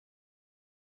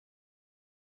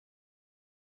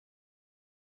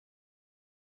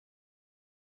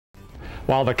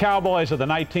While the cowboys of the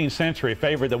 19th century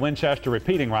favored the Winchester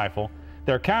repeating rifle,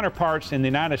 their counterparts in the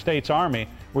United States Army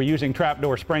were using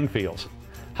Trapdoor Springfields.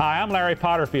 Hi, I'm Larry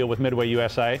Potterfield with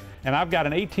MidwayUSA, and I've got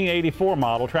an 1884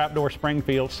 model Trapdoor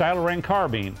Springfield saddle ring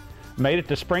carbine. Made it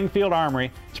to Springfield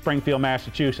Armory, Springfield,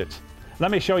 Massachusetts.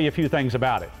 Let me show you a few things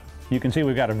about it. You can see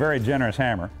we've got a very generous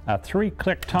hammer, a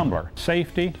 3-click tumbler,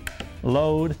 safety,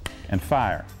 load, and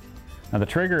fire. Now the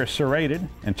trigger is serrated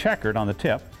and checkered on the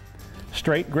tip,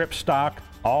 straight grip stock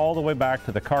all the way back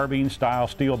to the carbine style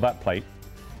steel butt plate,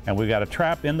 and we've got a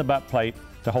trap in the butt plate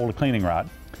to hold a cleaning rod.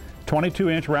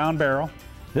 22-inch round barrel.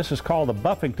 This is called the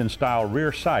Buffington style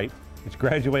rear sight. It's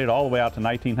graduated all the way out to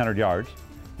 1900 yards,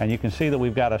 and you can see that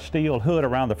we've got a steel hood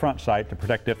around the front sight to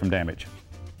protect it from damage.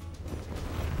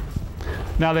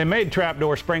 Now they made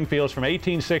Trapdoor Springfields from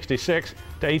 1866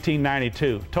 to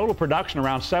 1892. Total production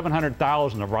around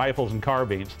 700,000 of rifles and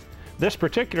carbines. This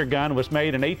particular gun was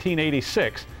made in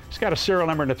 1886. It's got a serial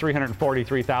number in the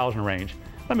 343,000 range.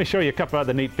 Let me show you a couple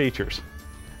other neat features.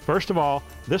 First of all,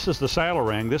 this is the saddle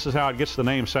ring. This is how it gets the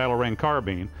name saddle ring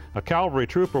carbine. A cavalry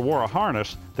trooper wore a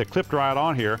harness that clipped right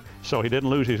on here so he didn't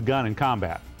lose his gun in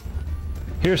combat.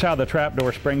 Here's how the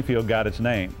Trapdoor Springfield got its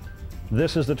name.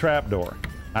 This is the trapdoor.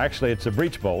 Actually, it's a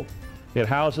breech bolt. It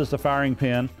houses the firing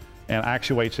pin and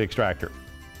actuates the extractor.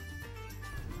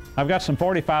 I've got some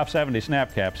 4570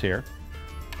 snap caps here.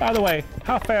 By the way,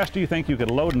 how fast do you think you could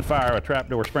load and fire a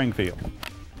Trapdoor Springfield?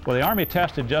 Well, the Army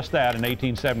tested just that in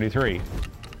 1873.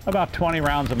 About 20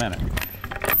 rounds a minute.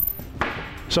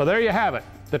 So there you have it,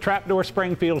 the Trapdoor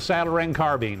Springfield saddle ring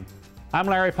carbine. I'm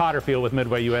Larry Potterfield with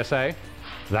MidwayUSA.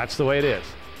 That's the way it is.